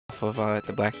off of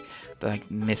the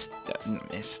like mist,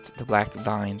 the black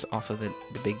vines off of the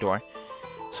big door.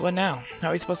 So what now? How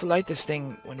are we supposed to light this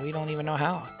thing when we don't even know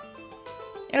how?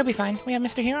 It'll be fine. We have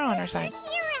Mr. Hero on our side.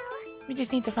 We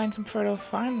just need to find some fertile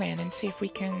farmland and see if we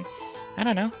can, I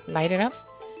don't know, light it up.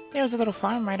 There was a little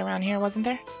farm right around here, wasn't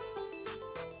there?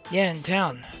 Yeah, in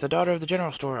town. The daughter of the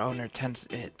general store owner tends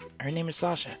it. Her name is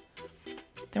Sasha.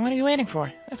 Then what are you waiting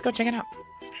for? Let's go check it out.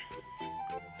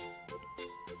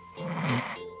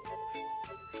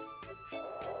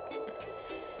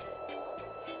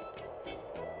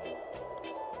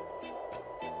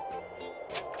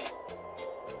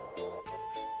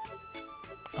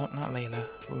 Oh, not Layla.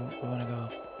 We want to go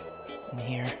in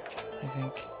here, I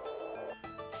think.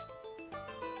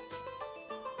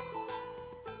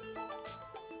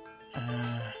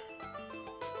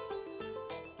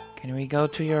 Can we go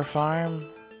to your farm?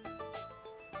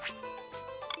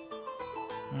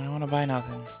 I don't want to buy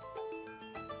nothing.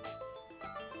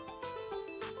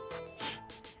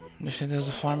 They said there's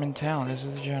a farm in town. This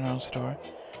is the general store.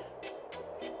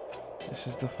 This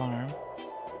is the farm.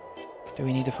 Do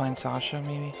we need to find Sasha,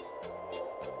 maybe?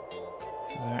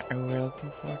 Is that who we're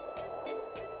looking for?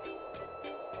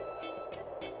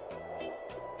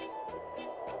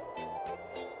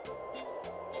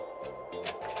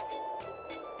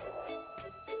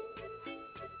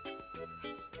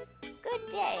 Good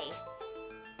day.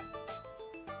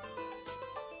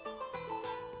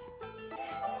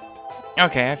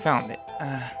 Okay, I found it.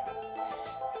 Yeah.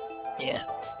 Here,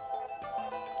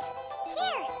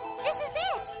 this is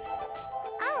it.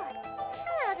 Oh,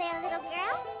 hello there, little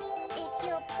girl. If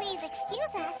you'll please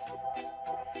excuse us.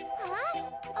 Huh?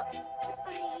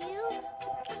 Are you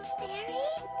a fairy?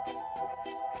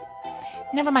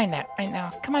 Never mind that right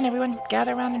now. Come on, everyone.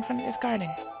 Gather around in front of this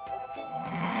garden.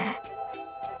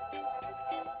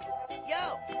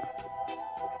 Yo!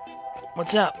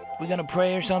 What's up? We gonna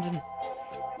pray or something?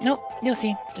 Nope, you'll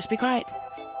see. Just be quiet.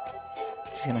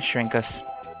 She's gonna shrink us.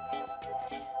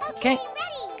 Okay.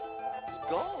 Ready.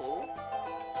 Go?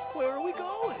 Where are we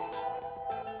going?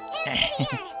 Into the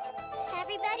earth.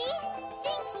 Everybody,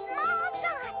 think small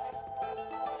thoughts.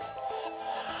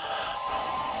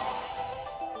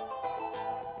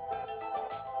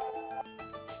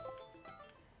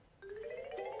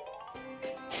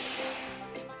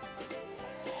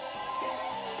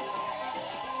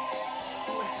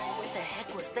 What the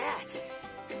heck was that?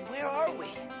 And where are we?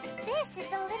 This is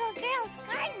the little girl's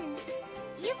garden.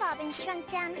 You've all been shrunk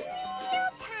down real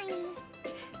tiny.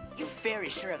 You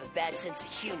fairies sure have a bad sense of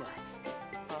humor.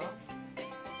 Huh?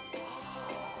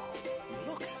 Wow,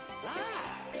 look at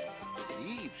that. The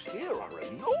leaves here are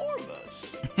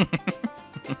enormous.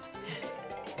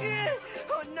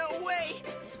 Oh, no way.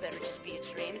 This better just be a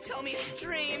dream. Tell me it's a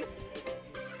dream.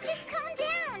 Just calm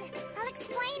down. I'll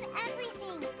explain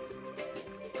everything.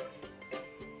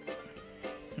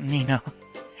 You know,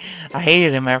 I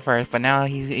hated him at first, but now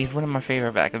he's one of my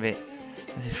favorite back a bit.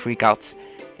 His freakouts.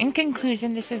 In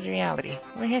conclusion, this is reality.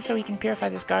 We're here so we can purify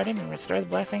this garden and restore the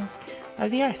blessings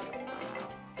of the earth.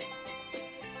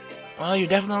 Well, you're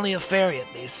definitely a fairy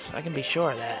at least. I can be sure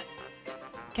of that.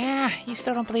 Yeah, you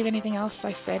still don't believe anything else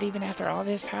I said even after all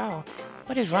this? How?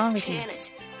 What is wrong with you?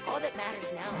 It. All that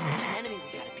matters now is there's an enemy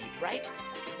we gotta beat, right?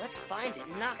 So let's find it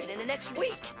and knock it in the next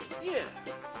week. Yeah,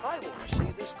 I want to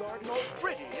see this garden all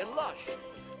pretty and lush.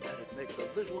 That'd make the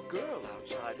little girl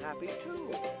outside happy,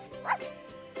 too.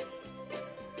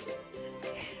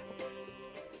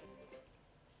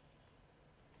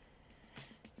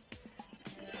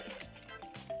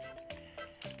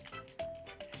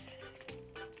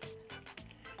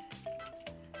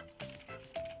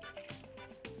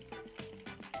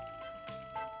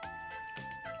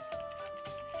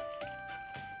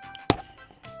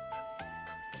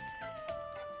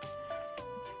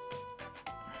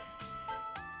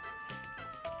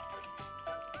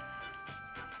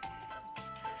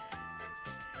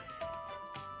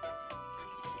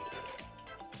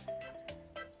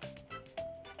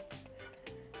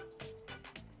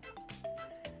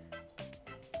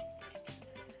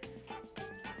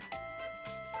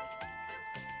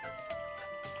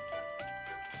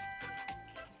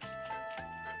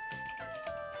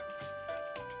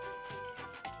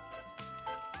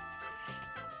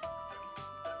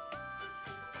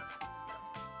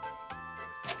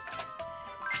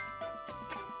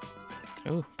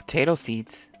 Ooh, potato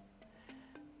seeds.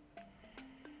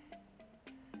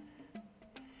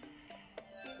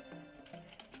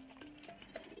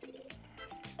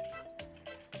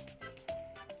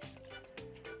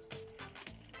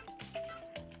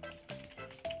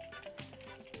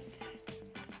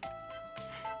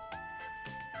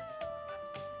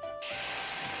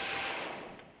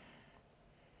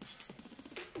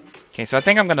 Okay, so I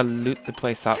think I'm gonna loot the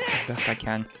place up as best I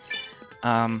can.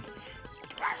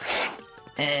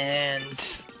 And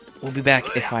we'll be back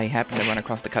if I happen to run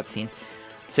across the cutscene.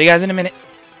 See you guys in a minute.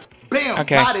 Bam!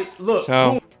 Okay, Got it. Look.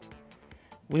 so Boom.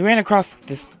 we ran across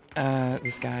this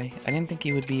guy. I didn't think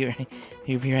he would be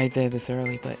right there this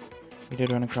early, but we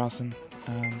did run across him.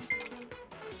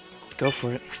 Let's go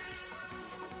for it.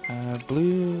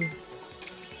 Blue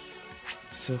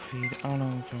Sophie. I don't know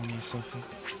if I want to Sophie.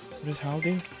 What does Hal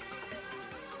do?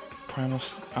 Primal.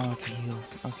 Oh, it's a heal.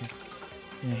 Okay.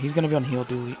 Yeah, he's gonna be on heal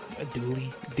duty. I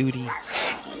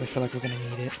feel like we're gonna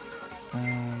need it.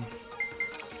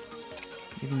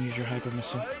 You can use your hyper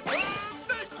missile.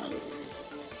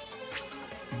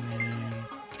 And then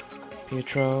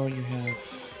Pietro, you have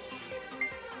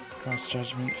cross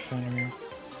judgment, Fenrir.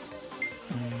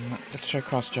 Let's try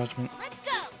cross judgment. Let's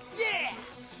go! Yeah!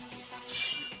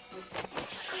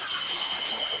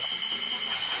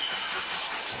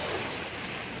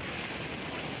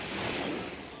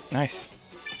 Nice.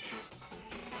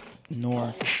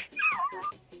 Nor.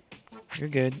 You're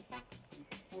good.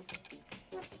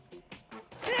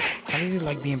 How does he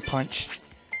like being punched?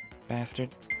 Bastard.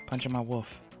 Punching my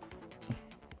wolf.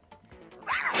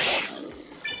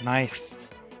 Nice.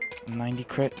 90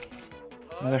 crit.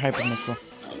 Another hyper missile.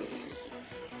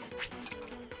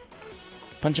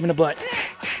 Punch him in the butt.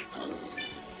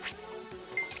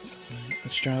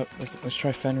 Let's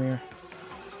try Fenrir.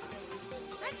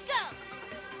 Let's go!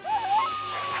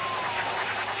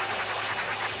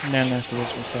 And then after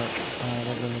this we'll start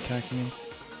regularly attacking you.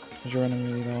 Because you're running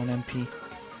really low on MP.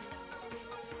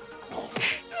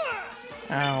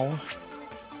 Ow.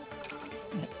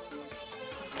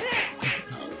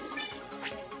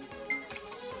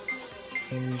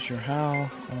 Use your howl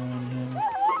on him.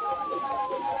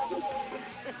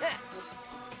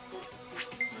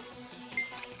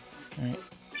 Alright.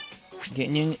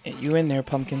 Getting you in there,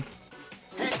 pumpkin.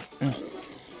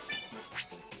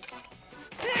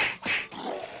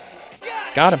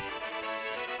 Got him.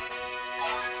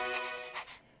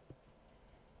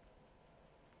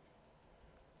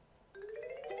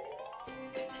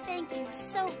 Thank you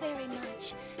so very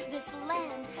much. This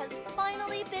land has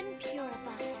finally been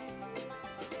purified.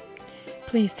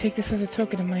 Please take this as a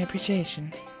token of my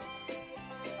appreciation.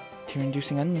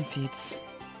 Tear-inducing onion seeds.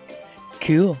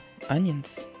 Cool.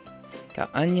 Onions. Got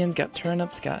onions, got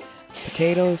turnips, got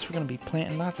potatoes. We're gonna be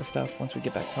planting lots of stuff once we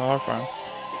get back to our farm.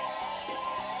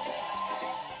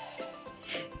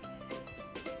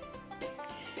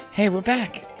 Hey, we're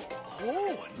back.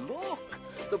 Oh, and look!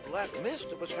 The black mist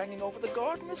that was hanging over the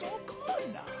garden is all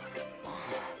gone now.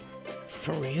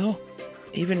 For real?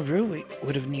 Even Rue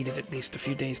would have needed at least a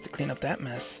few days to clean up that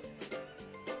mess.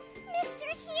 Mr.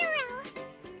 Hero!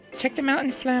 Check the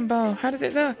mountain flambeau. How does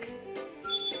it look?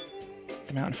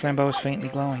 The mountain flambeau is faintly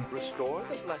glowing. Restore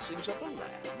the blessings of the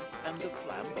land, and the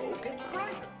flambeau gets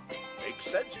brighter. Makes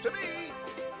sense to me.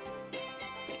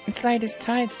 Its light is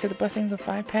tied to the blessings of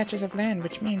 5 patches of land,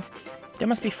 which means there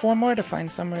must be 4 more to find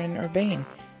somewhere in Urbane.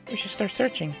 We should start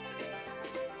searching.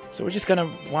 So we're just gonna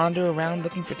wander around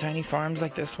looking for tiny farms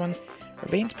like this one?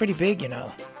 Urbane's pretty big, you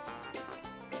know.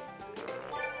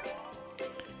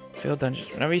 Field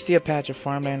dungeons. Whenever you see a patch of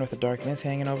farmland with a dark mist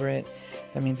hanging over it,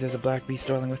 that means there's a black beast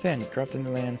dwelling within, corrupting the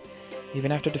land.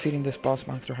 Even after defeating this boss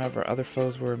monster, however, other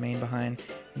foes will remain behind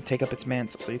and take up its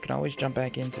mantle, so you can always jump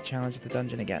back in to challenge the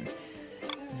dungeon again.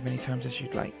 As many times as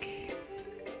you'd like.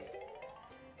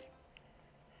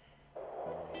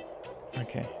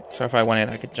 Okay, so if I wanted,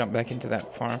 I could jump back into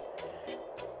that farm.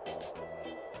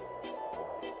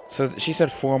 So she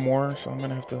said 4 more, so I'm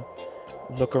gonna have to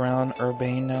look around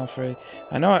Urbane now for...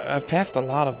 I know I've passed a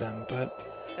lot of them, but...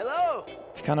 Hello!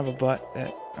 It's kind of a butt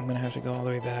that I'm gonna have to go all the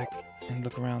way back and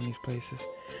look around these places.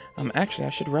 Actually,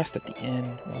 I should rest at the inn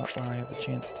while I have the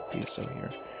chance to do so here.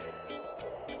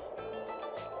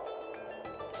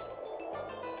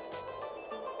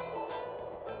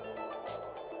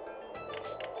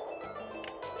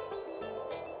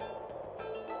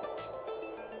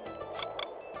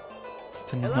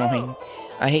 It's annoying.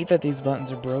 I hate that these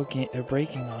buttons are broken. They're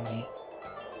breaking on me.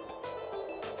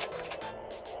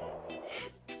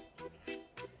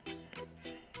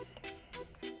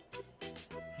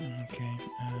 Okay.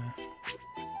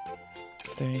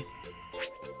 Stay.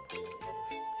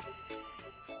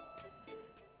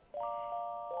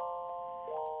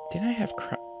 Did I have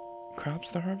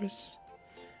crops to harvest?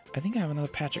 I think I have another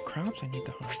patch of crops I need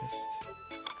to harvest.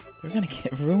 They're gonna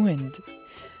get ruined.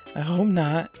 I hope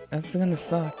not. That's gonna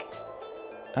suck.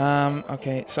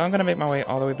 Okay, so I'm gonna make my way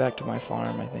all the way back to my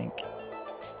farm, I think.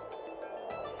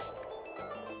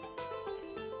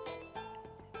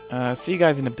 See you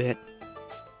guys in a bit.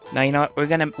 Now, you know what? We're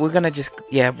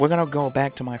gonna go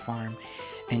back to my farm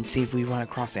and see if we run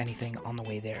across anything on the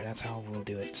way there. That's how we'll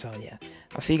do it. So, yeah.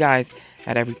 I'll see you guys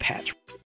at every patch.